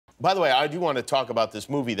By the way, I do want to talk about this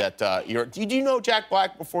movie that Did you know Jack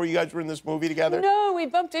Black before you guys were in this movie together? No, we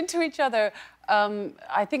bumped into each other.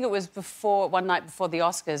 I think it was one night before the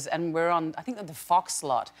Oscars, and we're on, I think, the Fox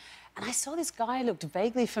lot. And I saw this guy looked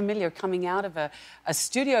vaguely familiar coming out of a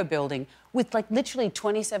studio building with, like, literally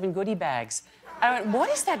 27 goodie bags. I went,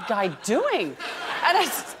 what is that guy doing? And I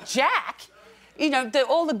said, Jack? You know,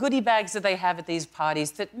 all the goodie bags that they have at these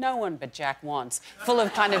parties that no one but Jack wants, full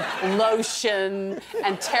of kind of lotion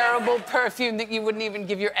and terrible perfume that you wouldn't even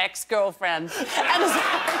give your ex-girlfriend. And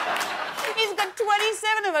he's got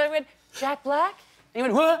 27 of them. I went, Jack Black? And he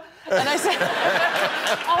went, what? And I said,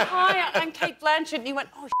 oh, hi, I'm Cate Blanchett. And he went,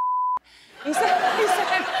 oh, he said,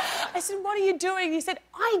 I said, what are you doing? He said,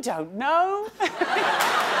 I don't know.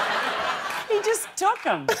 He just took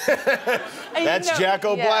him. That's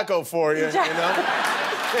Jacko Blacko for you, you know?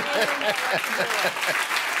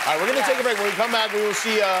 All right, we're going to take a break. When we come back, we will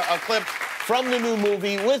see a clip from the new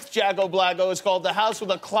movie with Jacko Blacko. It's called The House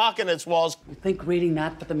with a Clock in Its Walls. You think reading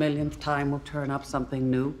that for the millionth time will turn up something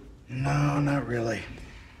new? No, not really.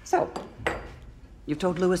 So, you've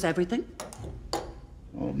told Louis everything?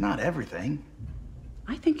 Well, not everything.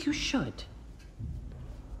 I think you should.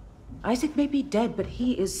 Isaac may be dead, but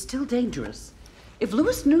he is still dangerous. If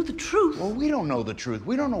Louis knew the truth... Well, we don't know the truth.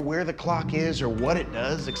 We don't know where the clock is or what it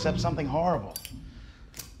does, except something horrible.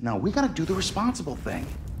 No, we gotta do the responsible thing.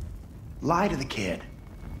 Lie to the kid.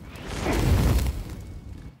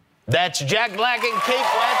 That's Jack Black and Cate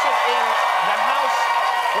Blanchett in The House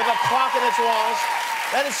with a Clock in Its Walls.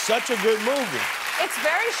 That is such a good movie. It's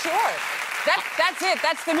very short. That's it.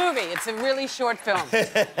 That's the movie. It's a really short film. So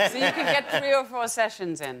you can get 3 or 4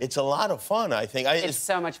 sessions in. It's a lot of fun, I think. It's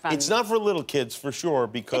so much fun. It's not for little kids, for sure,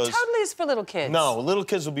 because... It totally is for little kids. No, little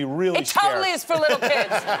kids will be really scared. It totally is for little kids.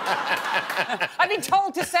 I've been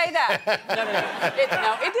told to say that.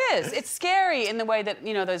 No, it is. It's scary in the way that,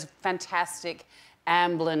 you know, those fantastic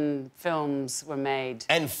Amblin films were made.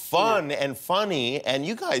 And fun and funny, and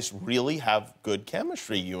you guys really have good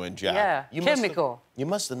chemistry, you and Jack. Yeah, chemical. You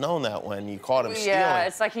must have known that when you caught him stealing. Yeah,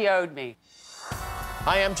 it's like he owed me.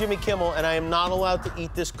 Hi, I'm Jimmy Kimmel, and I am not allowed to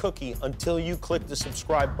eat this cookie until you click the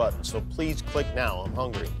subscribe button, so please click now. I'm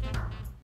hungry.